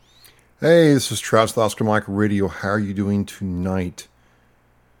Hey, this is Travis with Oscar Mike Radio. How are you doing tonight?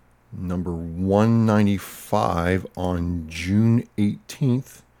 Number 195 on June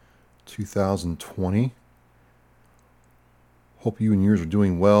 18th, 2020. Hope you and yours are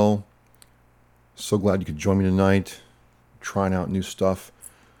doing well. So glad you could join me tonight. Trying out new stuff.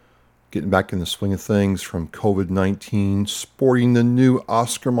 Getting back in the swing of things from COVID-19. Sporting the new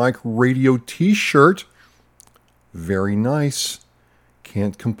Oscar Mike Radio t-shirt. Very nice.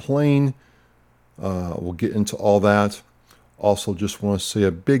 Can't complain. We'll get into all that. Also, just want to say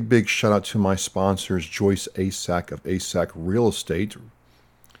a big shout out to my sponsors, Joyce Asack of Asack Real Estate,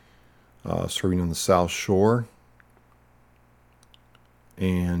 serving on the South Shore.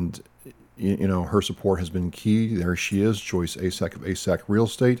 And, her support has been key. There she is, Joyce Asack of Asack Real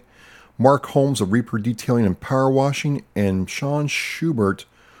Estate. Mark Holmes of Reaper Detailing and Power Washing. And Sean Schubert,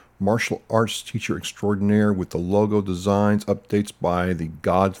 martial arts teacher extraordinaire, with the logo designs, updates by the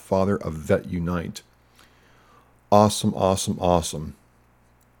godfather of Vet Unite. Awesome.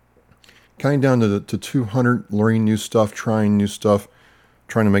 Counting down to 200, learning new stuff, trying new stuff,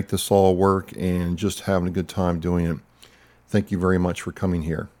 trying to make this all work, and just having a good time doing it. Thank you very much for coming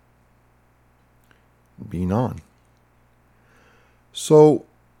here. Being on. So,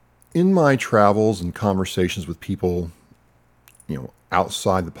 in my travels and conversations with people,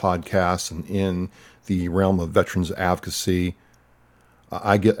 outside the podcast and in the realm of veterans advocacy,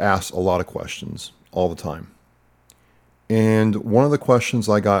 I get asked a lot of questions all the time. And one of the questions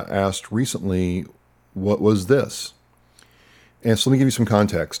I got asked recently, what was this? And so let me give you some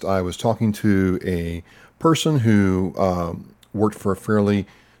context. I was talking to a person who worked for a fairly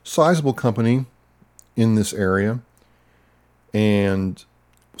sizable company in this area, and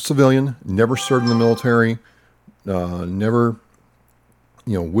civilian, never served in the military, never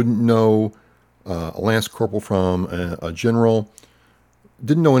wouldn't know a lance corporal from a general,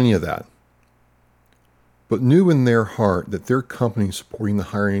 didn't know any of that, but knew in their heart that their company supporting the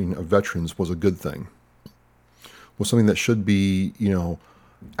hiring of veterans was a good thing, was something that should be,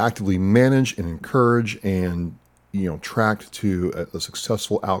 actively managed and encouraged and, tracked to a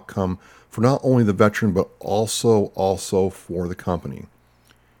successful outcome for not only the veteran, but also for the company.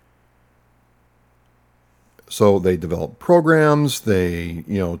 So they developed programs. They,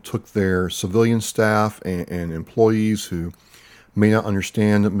 took their civilian staff and employees who may not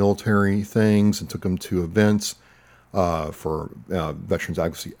understand military things and took them to events for Veterans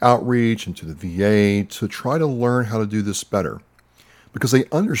Advocacy Outreach and to the VA to try to learn how to do this better, because they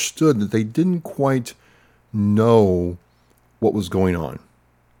understood that they didn't quite know what was going on.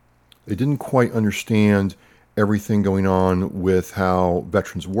 They didn't quite understand everything going on with how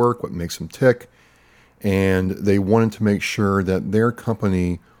veterans work, what makes them tick. And they wanted to make sure that their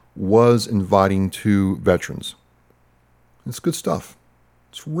company was inviting to veterans. It's good stuff.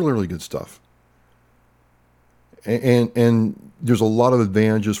 It's really good stuff. And there's a lot of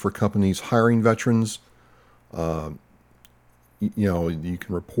advantages for companies hiring veterans. You can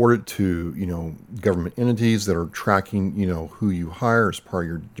report it to, government entities that are tracking, who you hire as part of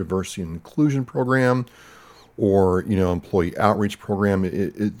your diversity and inclusion program, or, employee outreach program.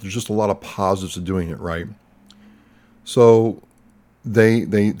 There's just a lot of positives to doing it, right? So they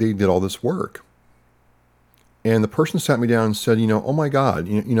did all this work. And the person sat me down and said, oh my God,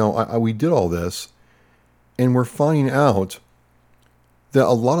 we did all this, and we're finding out that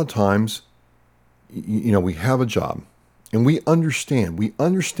a lot of times, we have a job, and we understand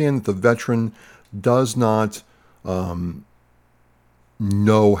that the veteran does not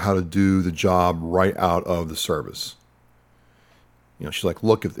know how to do the job right out of the service. She's like,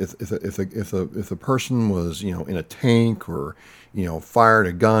 look, if the person was, in a tank or, fired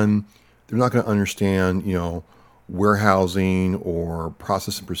a gun, they're not going to understand, warehousing or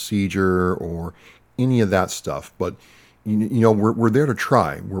process and procedure or any of that stuff. But, we're there to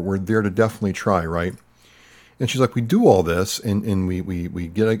try. We're there to definitely try, right? And she's like, we do all this, and we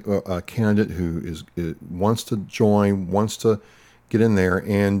get a candidate who wants to join, wants to get in there,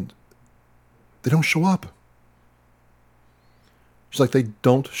 and they don't show up. She's like, they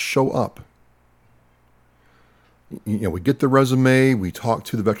don't show up. We get the resume, we talk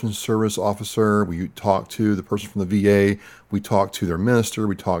to the Veterans Service officer, we talk to the person from the VA, we talk to their minister,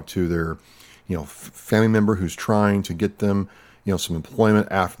 we talk to their, family member who's trying to get them, some employment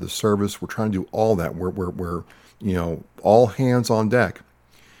after the service. We're trying to do all that. We're all hands on deck.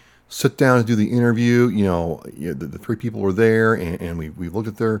 Sit down and do the interview. The three people are there, and we looked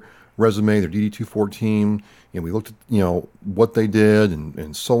at their resume, their DD-214, and we looked at, what they did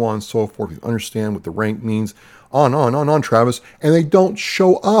and so on and so forth. We understand what the rank means, on, Travis. And they don't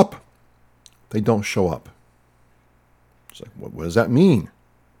show up. It's like, what does that mean?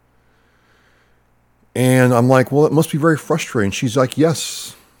 And I'm like, well, it must be very frustrating. She's like,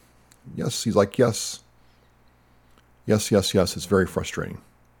 yes. Yes. He's like, yes. Yes, yes, yes. It's very frustrating.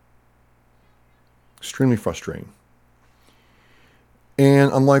 Extremely frustrating.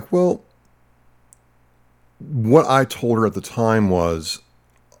 And I'm like, well, what I told her at the time was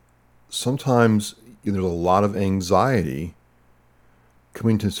sometimes there's a lot of anxiety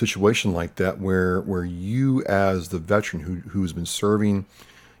coming to a situation like that where you as the veteran who's been serving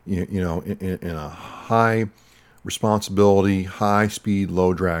in a high responsibility, high speed,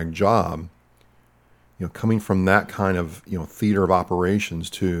 low drag job, coming from that kind of theater of operations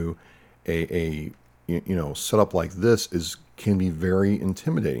to a setup like this can be very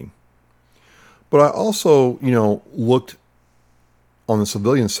intimidating. But I also looked on the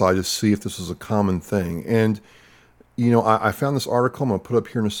civilian side to see if this was a common thing. And I found this article I'm going to put up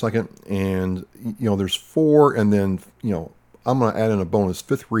here in a second, and there's 4, and then I'm going to add in a bonus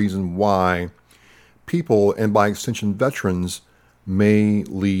 5th reason why people, and by extension veterans, may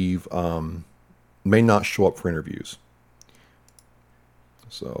leave, may not show up for interviews.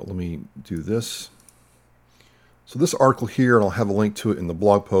 So let me do this. So this article here, and I'll have a link to it in the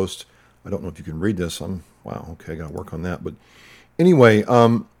blog post. I don't know if you can read this. Wow, okay, I got to work on that. But anyway,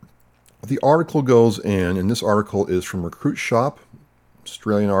 the article goes in, and this article is from Recruit Shop,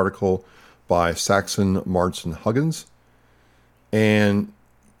 Australian article by Saxon Marsden Huggins. And,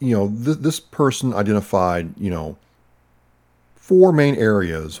 this person identified, 4 main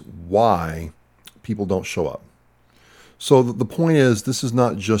areas why people don't show up. So the point is, this is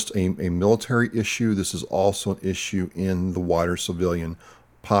not just a military issue. This is also an issue in the wider civilian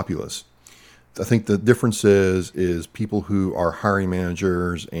populace. I think the difference is people who are hiring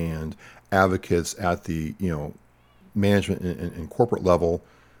managers and advocates at the management and corporate level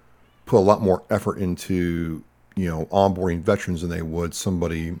put a lot more effort into onboarding veterans than they would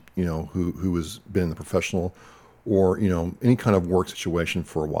somebody who has been in the professional or any kind of work situation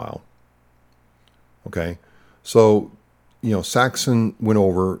for a while. Okay, so Saxon went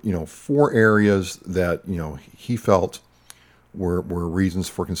over 4 areas that he felt were reasons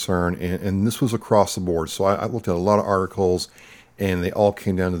for concern, and this was across the board. So I looked at a lot of articles, and they all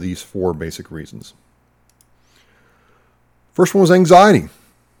came down to these 4 basic reasons. First one was anxiety.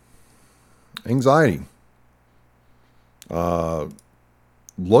 Anxiety.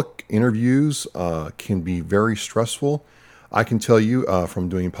 Interviews can be very stressful. I can tell you from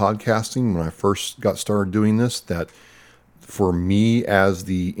doing podcasting when I first got started doing this that for me as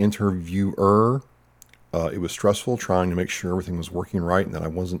the interviewer, it was stressful trying to make sure everything was working right and that I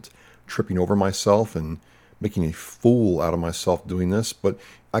wasn't tripping over myself and making a fool out of myself doing this. But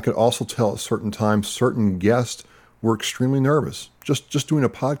I could also tell at certain times certain guests were extremely nervous just doing a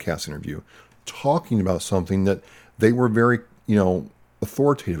podcast interview, talking about something that they were very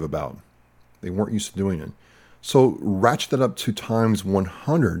authoritative about. They weren't used to doing it. So ratchet that up to times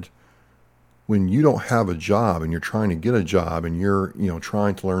 100 when you don't have a job and you're trying to get a job and you're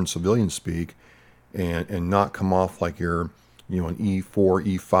trying to learn civilian speak and not come off like you're an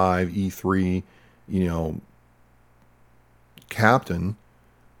E4, E5, E3 captain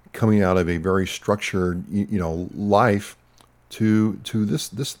coming out of a very structured life to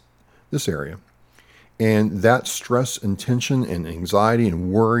this area. And that stress and tension and anxiety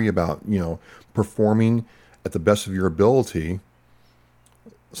and worry about performing at the best of your ability,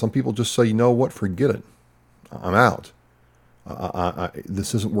 some people just say, forget it. I'm out.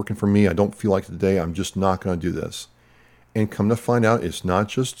 This isn't working for me. I don't feel like today. I'm just not going to do this. And come to find out, it's not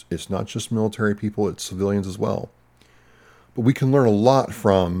just military people. It's civilians as well. But we can learn a lot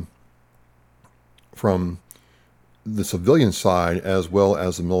from the civilian side as well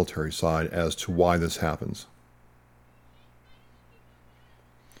as the military side as to why this happens.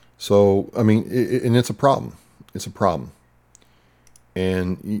 So, I mean, and it's a problem. It's a problem.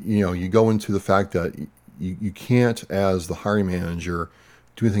 And, you go into the fact that you can't, as the hiring manager,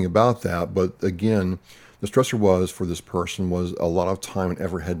 do anything about that. But again, the stressor was for this person was a lot of time and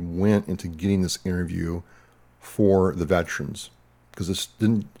effort had went into getting this interview for the veterans. Because this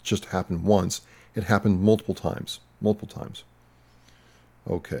didn't just happen once. It happened multiple times.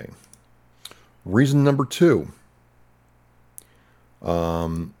 Okay. Reason number 2.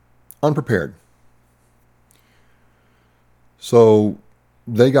 Unprepared. So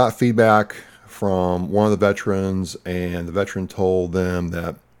they got feedback from one of the veterans, and the veteran told them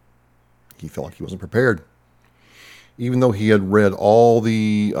that he felt like he wasn't prepared. Even though he had read all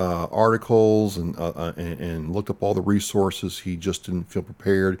the articles and looked up all the resources, he just didn't feel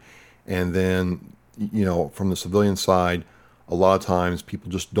prepared. And then, from the civilian side, a lot of times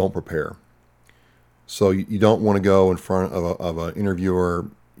people just don't prepare. So you don't want to go in front of an interviewer,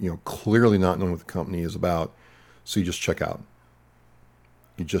 clearly not knowing what the company is about. So you just check out.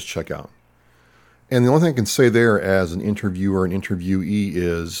 You just check out. And the only thing I can say there as an interviewer and interviewee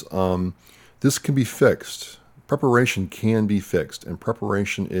is this can be fixed. Preparation can be fixed, and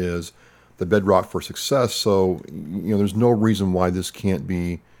preparation is the bedrock for success. So, there's no reason why this can't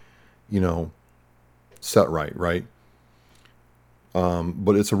be, set right?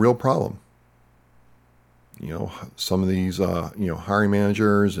 But it's a real problem. Some of these, hiring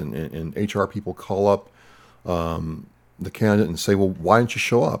managers and HR people call up the candidate and say, well, why didn't you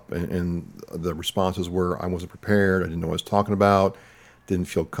show up? And the responses were, I wasn't prepared. I didn't know what I was talking about. Didn't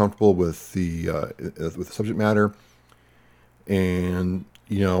feel comfortable with the subject matter. And,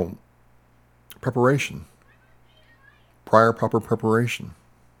 preparation. Prior proper preparation.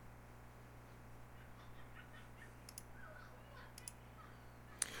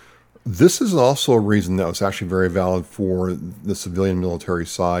 This is also a reason that was actually very valid for the civilian military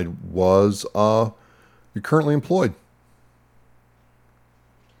side was you're currently employed.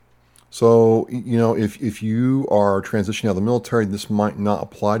 So, if you are transitioning out of the military, this might not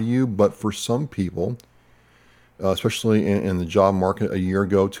apply to you, but for some people, especially in the job market a year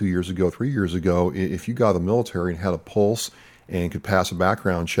ago, 2 years ago, 3 years ago, if you got out of the military and had a pulse and could pass a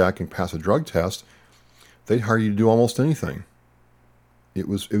background check and pass a drug test, they'd hire you to do almost anything. It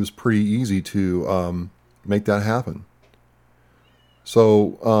was pretty easy to make that happen.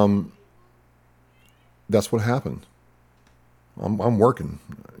 So that's what happened. I'm working.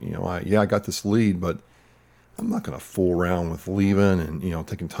 I got this lead, but I'm not going to fool around with leaving and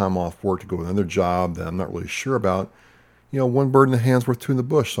taking time off work to go to another job that I'm not really sure about. One bird in the hand's worth two in the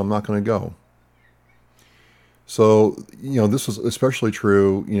bush, so I'm not going to go. So this is especially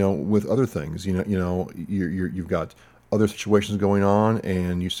true with other things. You've got other situations going on,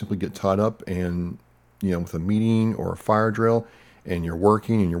 and you simply get tied up and with a meeting or a fire drill, and you're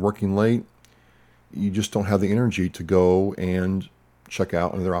working late. You just don't have the energy to go and check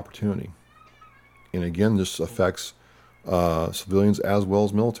out another opportunity. And again, this affects civilians as well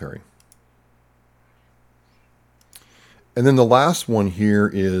as military. And then the last one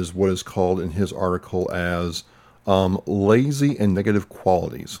here is what is called in his article as lazy and negative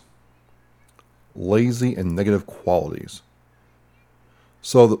qualities. Lazy and negative qualities.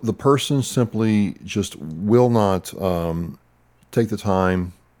 So the person simply just will not take the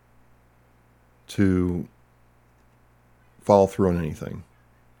time to follow through on anything.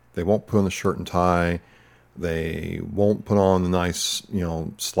 They won't put on the shirt and tie. They won't put on the nice,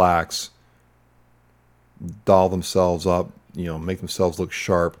 slacks, doll themselves up, make themselves look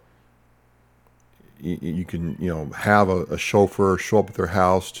sharp. You can, have a chauffeur show up at their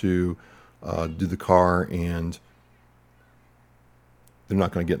house to do the car, and they're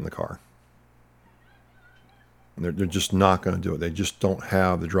not going to get in the car. They're just not going to do it. They just don't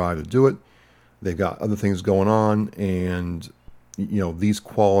have the drive to do it. They've got other things going on, and these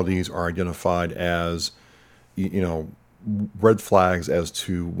qualities are identified as red flags as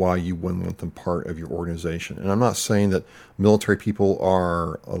to why you wouldn't want them part of your organization. And I'm not saying that military people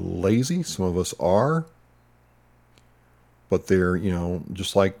are lazy. Some of us are, but they're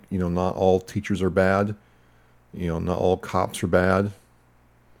just like not all teachers are bad. Not all cops are bad.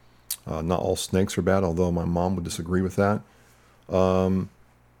 Not all snakes are bad. Although my mom would disagree with that.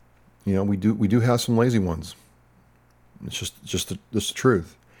 We do have some lazy ones. It's just the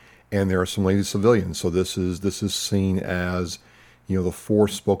truth, and there are some lazy civilians. So this is seen as the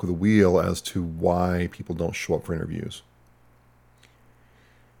fourth spoke of the wheel as to why people don't show up for interviews.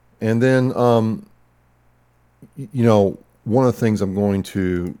 And then one of the things I'm going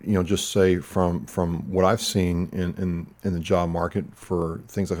to just say from what I've seen in the job market for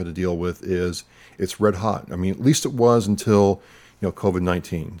things I've had to deal with is it's red hot. I mean, at least it was until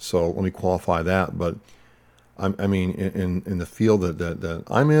COVID-19. So let me qualify that. But I mean, in the field that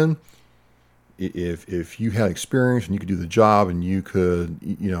I'm in, if you had experience and you could do the job and you could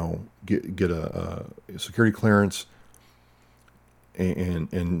get a security clearance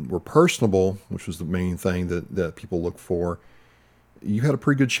and were personable, which was the main thing that people look for, you had a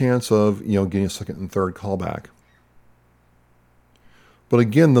pretty good chance of getting a second and third callback. But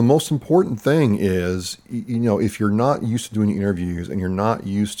again, the most important thing is, if you're not used to doing interviews and you're not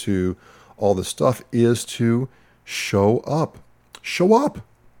used to all this stuff, is to show up. Show up.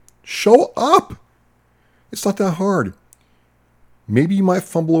 Show up. It's not that hard. Maybe you might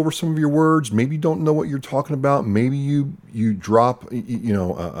fumble over some of your words. Maybe you don't know what you're talking about. Maybe you drop,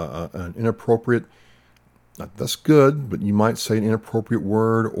 an inappropriate. That's good, but you might say an inappropriate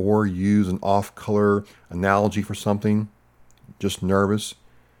word or use an off-color analogy for something. Just nervous.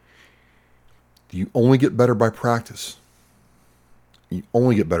 You only get better by practice. You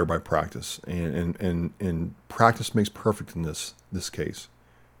only get better by practice, and practice makes perfect in this case.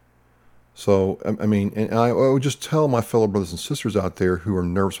 So, I mean, and I would just tell my fellow brothers and sisters out there who are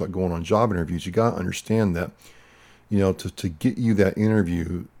nervous about going on job interviews, you got to understand that, to get you that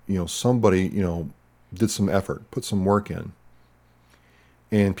interview, somebody, did some effort, put some work in.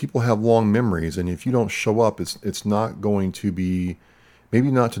 And people have long memories, and if you don't show up, it's not going to be, maybe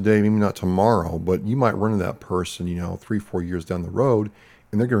not today, maybe not tomorrow, but you might run into that person, 3-4 years down the road,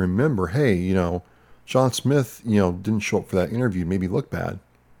 and they're going to remember, hey, John Smith, didn't show up for that interview, maybe look bad.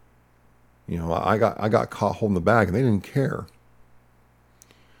 I got caught holding the bag, and they didn't care.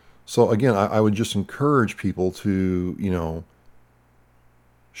 So again, I would just encourage people to,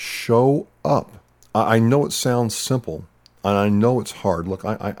 show up. I know it sounds simple, and I know it's hard. Look,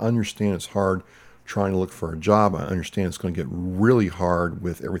 I understand it's hard trying to look for a job. I understand it's going to get really hard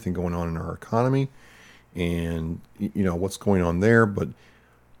with everything going on in our economy and, what's going on there. But,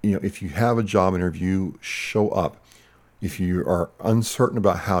 if you have a job interview, show up. If you are uncertain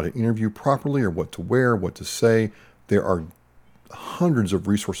about how to interview properly or what to wear, what to say, there are hundreds of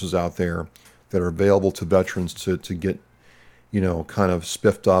resources out there that are available to veterans to get, kind of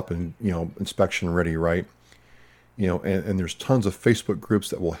spiffed up and, inspection ready, right? And there's tons of Facebook groups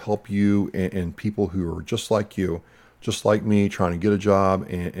that will help you and people who are just like you, just like me, trying to get a job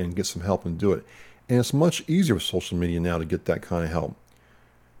and get some help and do it. And it's much easier with social media now to get that kind of help.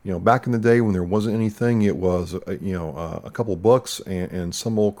 Back in the day when there wasn't anything, it was, a couple books and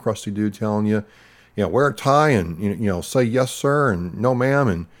some old crusty dude telling you, wear a tie and, say yes, sir, and no, ma'am,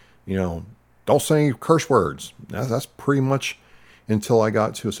 and, don't say any curse words. That's pretty much until I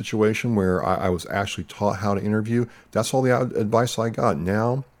got to a situation where I was actually taught how to interview. That's all the advice I got.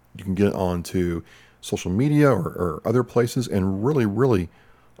 Now you can get onto social media or other places and really, really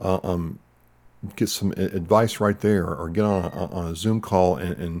get some advice right there, or get on a Zoom call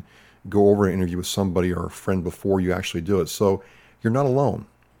and go over an interview with somebody or a friend before you actually do it. So you're not alone.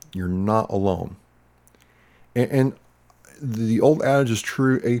 You're not alone. And the old adage is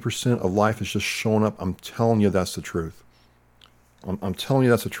true, 80% of life is just showing up. I'm telling you that's the truth. I'm telling you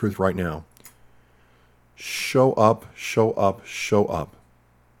that's the truth right now. Show up, show up, show up.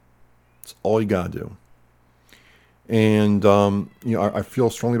 That's all you got to do. And, I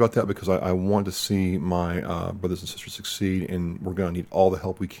feel strongly about that because I want to see my brothers and sisters succeed, and we're going to need all the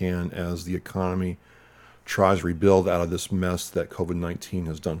help we can as the economy tries to rebuild out of this mess that COVID-19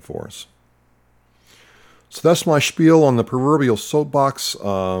 has done for us. So that's my spiel on the proverbial soapbox.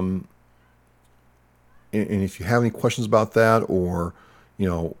 And if you have any questions about that, or,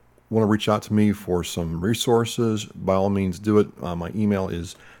 want to reach out to me for some resources, by all means do it. My email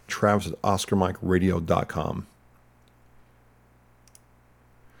is travis@oscarmikeradio.com.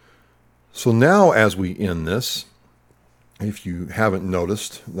 So now, as we end this, if you haven't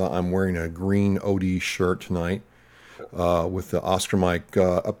noticed, I'm wearing a green OD shirt tonight with the Oscar Mike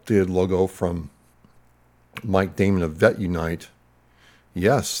updated logo from Mike Damon of Vet Unite.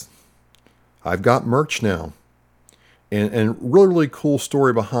 Yes, I've got merch now. And really, really cool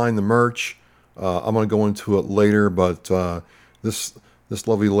story behind the merch. I'm going to go into it later, but this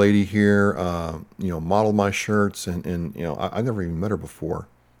lovely lady here, modeled my shirts, and I never even met her before.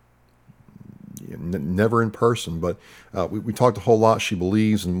 Never in person, but we talked a whole lot. She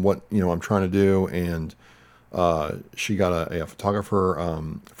believes in what I'm trying to do, and she got a photographer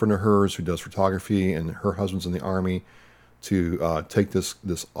friend of hers who does photography, and her husband's in the Army, to take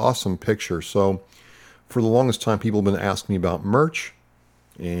this awesome picture. So for the longest time, people have been asking me about merch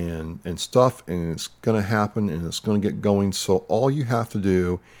and stuff, and it's going to happen, and it's going to get going. So all you have to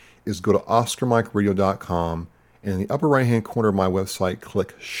do is go to OscarMikeRadio.com, and in the upper right-hand corner of my website,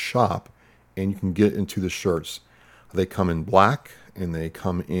 click Shop, and you can get into the shirts. They come in black, and they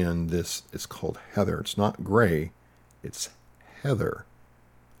come in this, it's called Heather. It's not gray, it's Heather.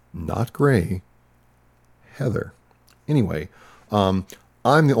 Not gray, Heather. Anyway, I'm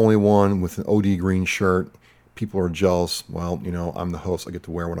the only one with an OD green shirt. People are jealous. Well, I'm the host. I get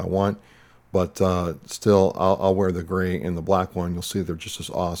to wear what I want. But still, I'll wear the gray and the black one. You'll see they're just as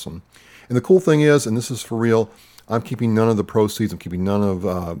awesome. And the cool thing is, and this is for real, I'm keeping none of the proceeds. I'm keeping none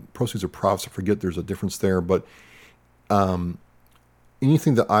of proceeds or profits. I forget there's a difference there. But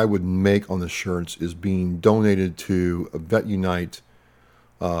anything that I would make on the shirts is being donated to Vet Unite,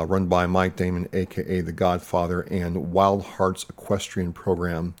 run by Mike Damon, a.k.a. The Godfather, and Wild Hearts Equestrian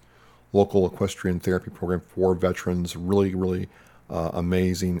Program, local equestrian therapy program for veterans. Really, really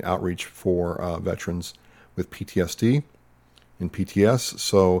amazing outreach for veterans with PTSD and PTS.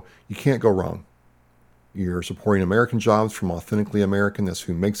 So you can't go wrong. You're supporting American jobs from Authentically American. That's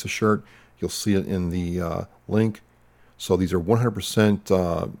who makes the shirt. You'll see it in the link. So these are 100%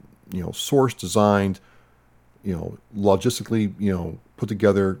 sourced, designed, logistically, put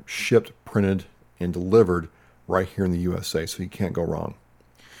together, shipped, printed, and delivered right here in the USA. So you can't go wrong.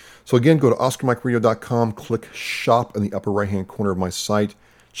 So again, go to OscarMikeRadio.com, click shop in the upper right-hand corner of my site.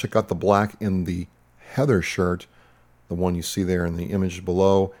 Check out the black and the heather shirt, the one you see there in the image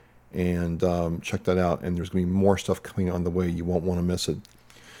below, and check that out. And there's going to be more stuff coming on the way. You won't want to miss it.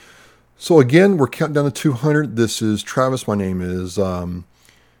 So again, we're counting down to 200. This is Travis. My name is, or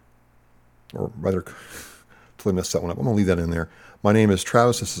rather, totally messed that one up. I'm going to leave that in there. My name is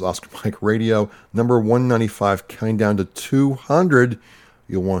Travis. This is Oscar Mike Radio, number 195, counting down to 200.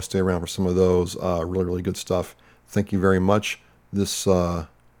 You'll want to stay around for some of those. Really, really good stuff. Thank you very much. This, as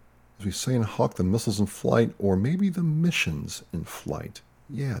we say in Hawk, the missiles in flight, or maybe the missions in flight.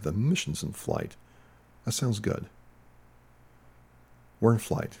 Yeah, the missions in flight. That sounds good. We're in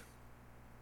flight.